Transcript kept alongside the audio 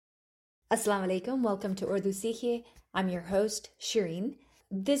Assalamu alaikum, welcome to Urdu Sikhiye. I'm your host, Shireen.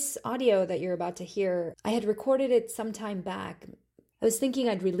 This audio that you're about to hear, I had recorded it some time back. I was thinking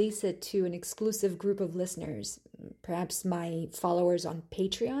I'd release it to an exclusive group of listeners, perhaps my followers on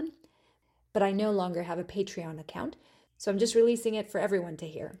Patreon, but I no longer have a Patreon account, so I'm just releasing it for everyone to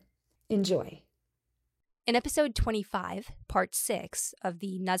hear. Enjoy. In episode 25, part 6 of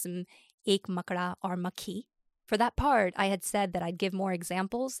the Nazm Ek Makra or Makhi, for that part, I had said that I'd give more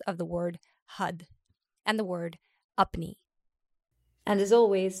examples of the word had and the word apni. And as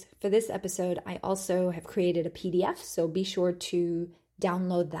always, for this episode, I also have created a PDF, so be sure to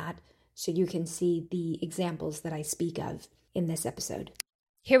download that so you can see the examples that I speak of in this episode.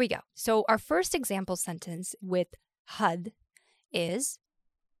 Here we go. So our first example sentence with had is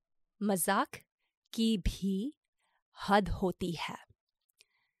Mazak ki bhi had hoti hai.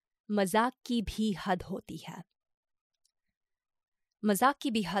 Mazak ki bhi had hoti hai. Mazak ki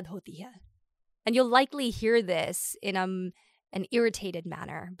bhi had hoti hai. And you'll likely hear this in an irritated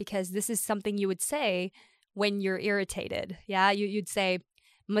manner because this is something you would say when you're irritated. Yeah, you'd say,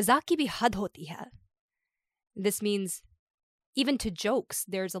 Mazak ki bhi had hoti hai. This means even to jokes,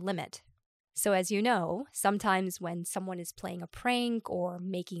 there's a limit. So as you know, sometimes when someone is playing a prank or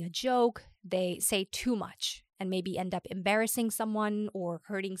making a joke, they say too much and maybe end up embarrassing someone or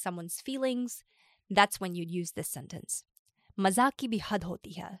hurting someone's feelings. That's when you'd use this sentence. Mazak ki bhi had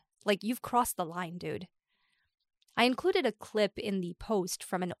hoti hai. Like, you've crossed the line, dude. I included a clip in the post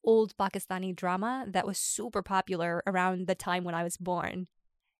from an old Pakistani drama that was super popular around the time when I was born.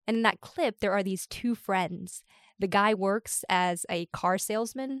 And in that clip, there are these two friends. The guy works as a car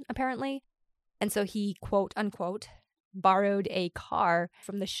salesman, apparently. And so he, quote unquote, borrowed a car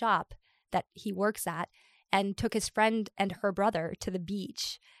from the shop that he works at and took his friend and her brother to the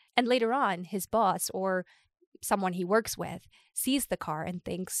beach. And later on, his boss or someone he works with sees the car and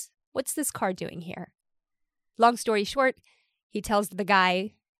thinks, what's this car doing here? Long story short, he tells the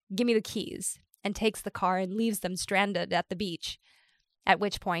guy, give me the keys, and takes the car and leaves them stranded at the beach. At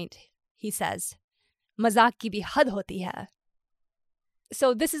which point, he says, Mazak ki bhi had hoti hai.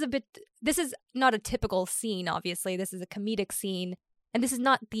 So this is not a typical scene, obviously. This is a comedic scene. And this is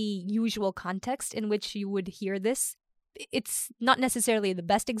not the usual context in which you would hear this. It's not necessarily the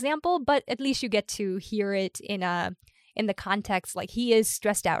best example, but at least you get to hear it in the context. Like, he is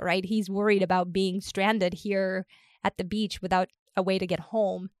stressed out, right? He's worried about being stranded here at the beach without a way to get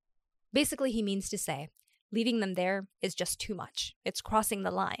home. Basically, he means to say, leaving them there is just too much. It's crossing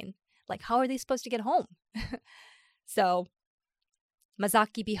the line. Like, how are they supposed to get home? So,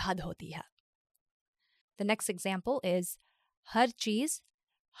 mazak ki bhi had hoti hai. The next example is, har cheez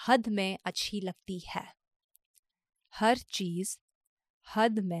had mein achhi lagti hai. हर चीज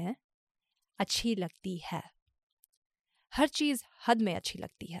हद में अच्छी लगती है. हर चीज हद में अच्छी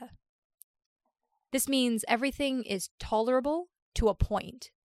लगती है. This means everything is tolerable to a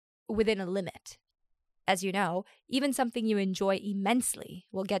point, within a limit. As you know, even something you enjoy immensely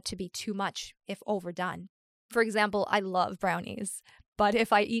will get to be too much if overdone. For example, I love brownies, but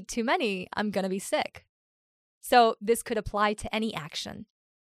if I eat too many, I'm gonna be sick. So this could apply to any action.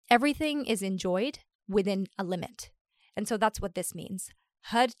 Everything is enjoyed within a limit. And so that's what this means.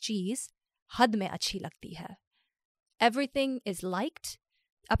 Har cheez had mein achhi lagti hai. Everything is liked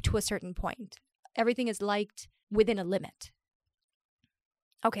up to a certain point. Everything is liked within a limit.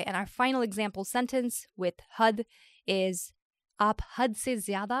 Okay, and our final example sentence with had is aap had se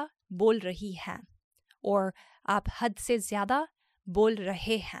zyada bol rahi hain, or aap had se zyada bol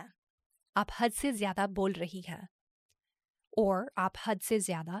rahe hain. Aap had se zyada bol rahi hain, or aap had se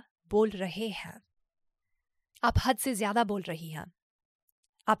zyada bol rahe hain. आप हद से ज़्यादा बोल रही हैं.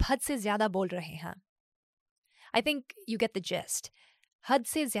 आप हद से ज़्यादा बोल रहे हैं. I think you get the gist. हद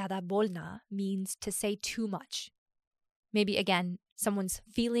से ज़्यादा बोलना means to say too much. Maybe, again, someone's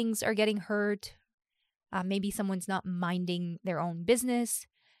feelings are getting hurt. Maybe someone's not minding their own business.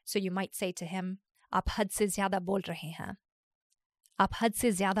 So you might say to him, आप हद से ज़्यादा बोल रहे हैं. आप हद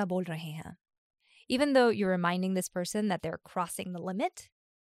से ज़्यादा बोल रहे हैं. Even though you're reminding this person that they're crossing the limit,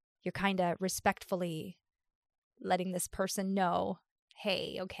 you're kind of respectfully letting this person know,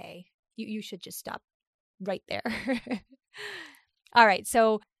 hey, okay, you should just stop right there. All right,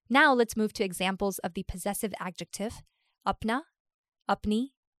 so now let's move to examples of the possessive adjective apna,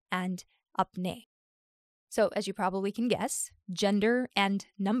 apni, and apne. So as you probably can guess, gender and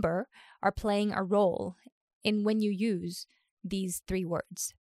number are playing a role in when you use these three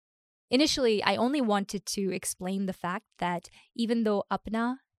words. Initially, I only wanted to explain the fact that even though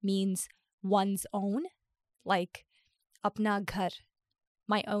apna means one's own, like apna ghar,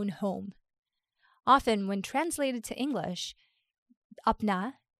 my own home, often when translated to English,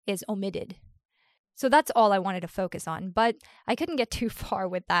 apna is omitted. So that's all I wanted to focus on, but I couldn't get too far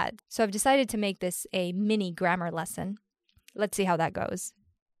with that. So I've decided to make this a mini grammar lesson. Let's see how that goes.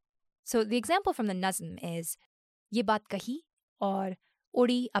 So the example from the Nazm is ये बात कही और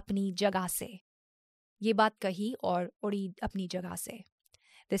उड़ी अपनी जगह से. ये बात कही और उड़ी अपनी जगह से.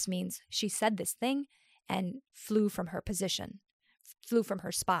 This means she said this thing and flew from her position, flew from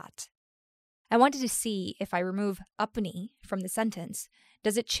her spot. I wanted to see if I remove apni from the sentence,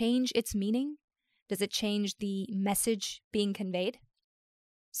 does it change its meaning? Does it change the message being conveyed?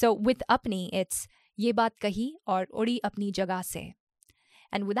 So with apni, it's ye baat kahi aur udi apni jagah se.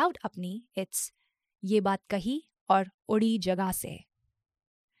 And without apni, it's ye baat kahi aur udi jagah se.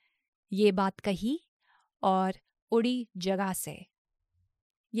 Ye baat kahi aur udi jagah se.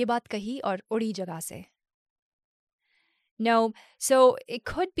 Ye baat kahi aur udi jagah se. No, so it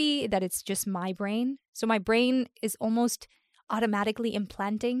could be that it's just my brain. So my brain is almost automatically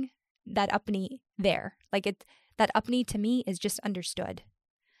implanting that apni there. That apni to me is just understood.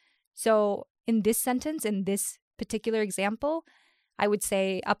 So in this sentence, in this particular example, I would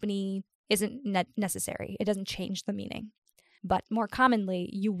say apni isn't necessary. It doesn't change the meaning. But more commonly,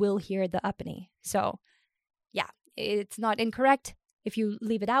 you will hear the apni. So yeah, it's not incorrect if you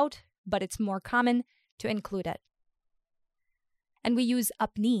leave it out, but it's more common to include it. And we use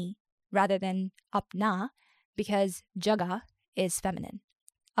apni rather than apna because jaga is feminine.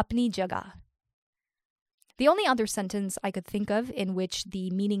 Apni jaga. The only other sentence I could think of in which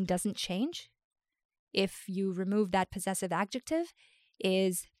the meaning doesn't change, if you remove that possessive adjective,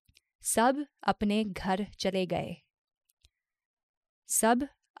 is sab apne ghar chale gaye. Sab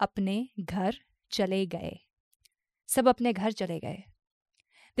apne ghar chale gaye. Sab apne ghar chale gaye.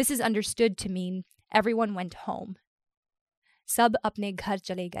 This is understood to mean everyone went home. Sab apne ghar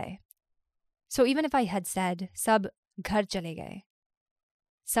chale gaye. So even if I had said sab ghar chale gaye,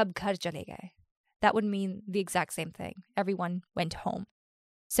 sab ghar chale gaye, that would mean the exact same thing. Everyone went home.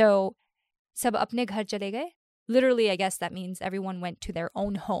 So sab apne ghar chale gaye, literally I guess that means everyone went to their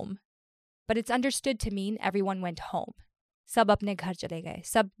own home. But it's understood to mean everyone went home. Sab apne ghar chale gaye,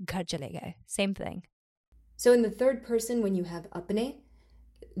 sab ghar chale gaye, same thing. So in the third person, when you have apne,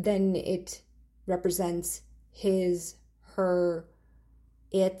 then it represents his, her,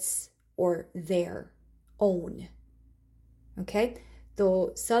 its, or their own. Okay?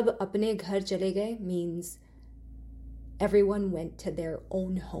 So sab apne ghar chale gaye means everyone went to their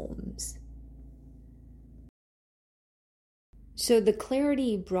own homes. So the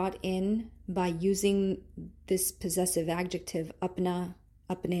clarity brought in by using this possessive adjective apna,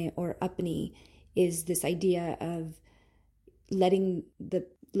 apne, or apni is this idea of letting the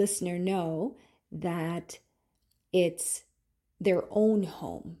listener know that it's their own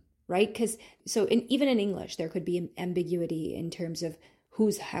home, right? Because even in English, there could be ambiguity in terms of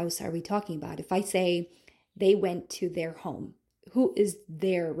whose house are we talking about. If I say they went to their home, who is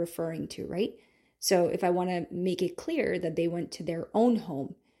their referring to, right? So if I want to make it clear that they went to their own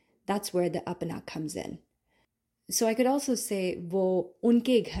home, that's where the apna comes in. So I could also say wo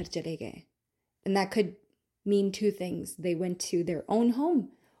unke ghar chale gaye, and that could mean two things. They went to their own home,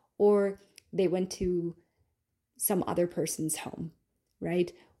 or they went to some other person's home,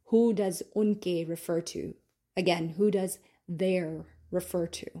 right? Who does unke refer to? Again, who does their refer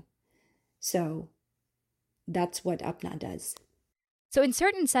to? So that's what apna does. So in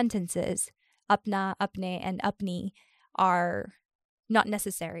certain sentences, apna, apne, and apni are not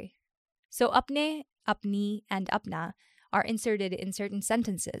necessary. So apne, apni, and apna are inserted in certain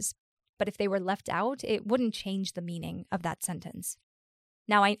sentences. But if they were left out, it wouldn't change the meaning of that sentence.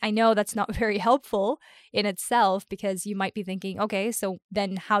 Now, I know that's not very helpful in itself because you might be thinking, okay, so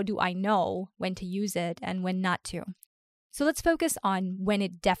then how do I know when to use it and when not to? So let's focus on when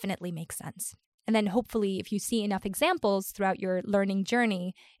it definitely makes sense. And then hopefully, if you see enough examples throughout your learning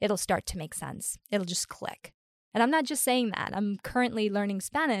journey, it'll start to make sense. It'll just click. And I'm not just saying that. I'm currently learning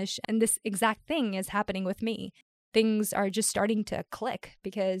Spanish, and this exact thing is happening with me. Things are just starting to click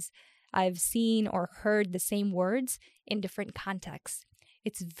because I've seen or heard the same words in different contexts.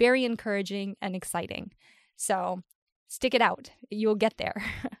 It's very encouraging and exciting. So stick it out. You'll get there.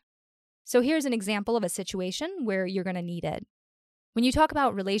 So here's an example of a situation where you're going to need it. When you talk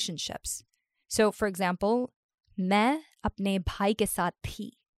about relationships, so for example, मैं अपने भाई के साथ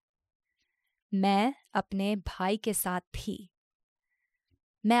थी. मैं अपने भाई के साथ थी.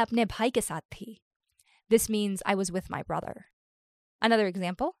 मैं अपने भाई के साथ थी. This means I was with my brother. Another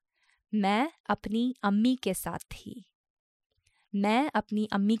example, मैं अपनी अम्मी के साथ थी. मैं अपनी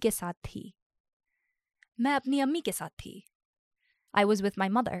अम्मी के साथ थी. मैं अपनी अम्मी के साथ थी. I was with my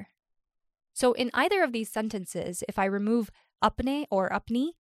mother. So in either of these sentences, if I remove apne or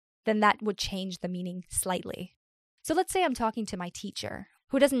apni, then that would change the meaning slightly. So let's say I'm talking to my teacher,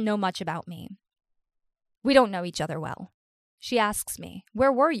 who doesn't know much about me. We don't know each other well. She asks me,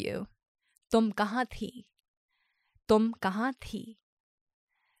 "Where were you?" "Tum kahan thi?" "Tum kahan thi?"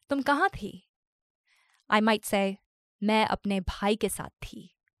 "Tum kahan thi?" I might say, "मैं अपने भाई के साथ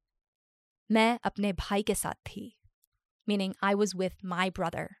थी." "मैं अपने भाई के साथ थी," meaning I was with my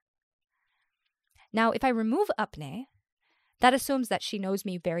brother. Now, if I remove apne, that assumes that she knows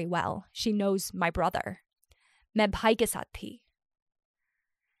me very well. She knows my brother. मैं भाई के साथ थी.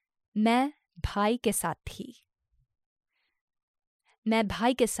 मैं भाई के साथ थी. मैं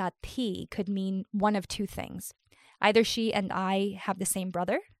भाई के साथ थी could mean one of two things. Either she and I have the same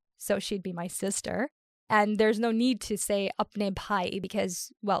brother, so she'd be my sister, and there's no need to say apne bhai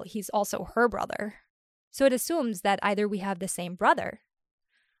because, well, he's also her brother. So it assumes that either we have the same brother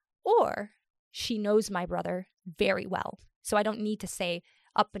or she knows my brother very well. So I don't need to say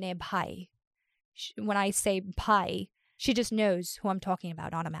apne bhai. When I say bhai, she just knows who I'm talking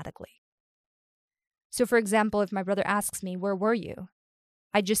about automatically. So for example, if my brother asks me, "Where were you?"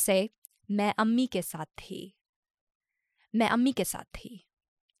 I just say, "मैं अम्मी के साथ थी." मैं अम्मी के साथ थी.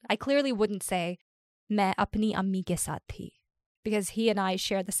 I clearly wouldn't say, "मैं अपनी अम्मी के साथ थी," because he and I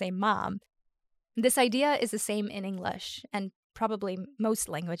share the same mom. This idea is the same in English and probably most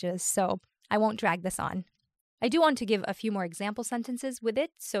languages, so I won't drag this on. I do want to give a few more example sentences with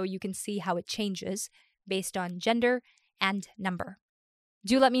it so you can see how it changes based on gender and number.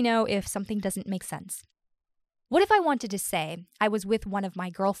 Do let me know if something doesn't make sense. What if I wanted to say I was with one of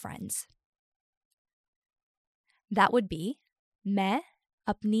my girlfriends? That would be, मैं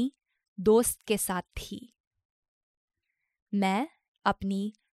अपनी दोस्त के साथ थी. मैं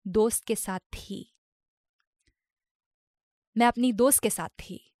अपनी दोस्त के साथ थी. मैं अपनी दोस्त के साथ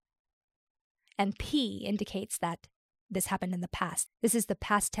थी. And P indicates that this happened in the past. This is the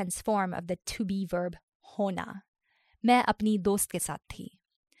past tense form of the to be verb होना. मैं अपनी दोस्त के साथ थी.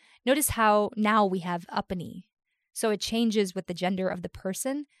 Notice how now we have अपनी. So it changes with the gender of the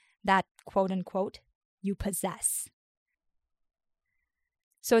person that, quote unquote, you possess.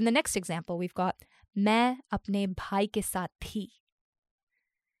 So in the next example, we've got मैं अपने भाई के साथ थी.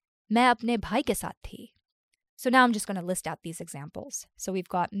 मैं अपने भाई के साथ थी. So now I'm just going to list out these examples. So we've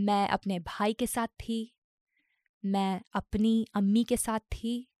got मैं अपने भाई के साथ थी. मैं अपनी अम्मी के साथ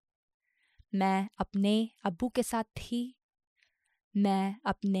थी. मैं अपने अब्बू के साथ थी. मैं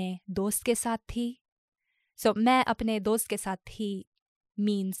अपने दोस्त के साथ थी. So मैं अपने दोस्त के साथ थी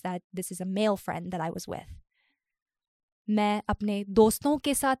means that this is a male friend that I was with. मैं अपने दोस्तों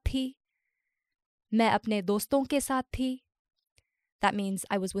के साथ थी. मैं अपने दोस्तों के साथ थी. That means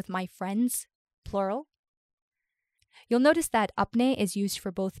I was with my friends, plural. You'll notice that apne is used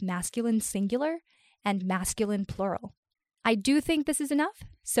for both masculine singular and masculine plural. I do think this is enough,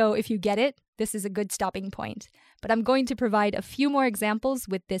 so if you get it, this is a good stopping point. But I'm going to provide a few more examples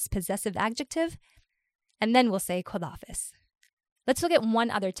with this possessive adjective, and then we'll say khudafis. Let's look at one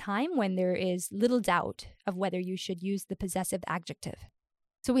other time when there is little doubt of whether you should use the possessive adjective.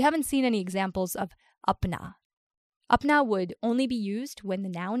 So we haven't seen any examples of apna. Apna would only be used when the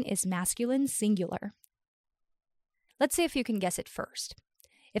noun is masculine singular. Let's see if you can guess it first.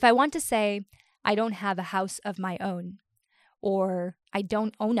 If I want to say, I don't have a house of my own, or I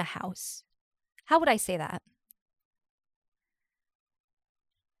don't own a house, how would I say that?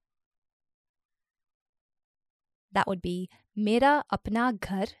 That would be, मेरा अपना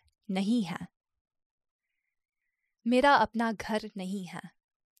घर नहीं है. मेरा अपना घर नहीं है.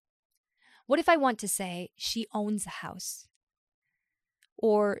 What if I want to say, she owns a house,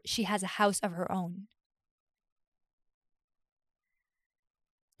 or she has a house of her own?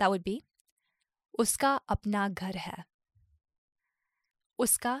 That would be, उसका अपना घर है.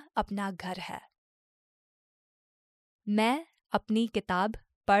 उसका अपना घर है. मैं अपनी किताब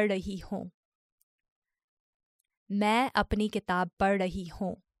पढ़ रही हूँ. मैं अपनी किताब पढ़ रही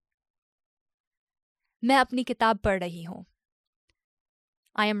हूँ. मैं अपनी किताब पढ़ रही हूँ.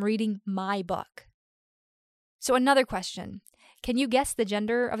 I am reading my book. So another question. Can you guess the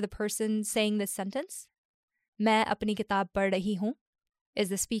gender of the person saying this sentence? मैं अपनी किताब पढ़ रही हूँ. Is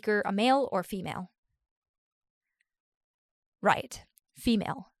the speaker a male or female? Right,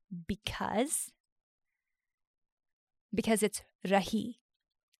 female. Because it's rahi.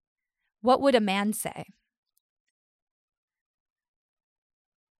 What would a man say?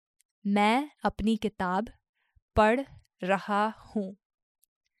 मैं अपनी किताब पढ़ रहा हूँ.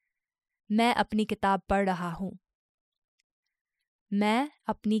 मैं अपनी किताब पढ़ रहा हूँ. मैं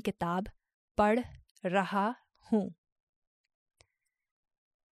अपनी किताब पढ़ रहा हूँ.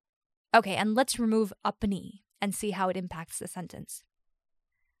 Okay, and let's remove apni and see how it impacts the sentence.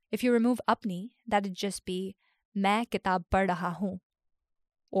 If you remove apni, that'd just be मैं किताब पढ़ रहा हूँ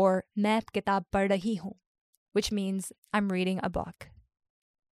or मैं किताब पढ़ रही हूँ, which means I'm reading a book.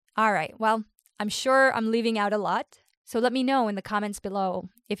 All right, well, I'm sure I'm leaving out a lot, so let me know in the comments below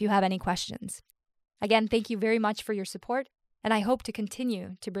if you have any questions. Again, thank you very much for your support, and I hope to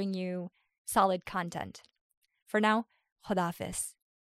continue to bring you solid content. For now, Khuda Hafiz.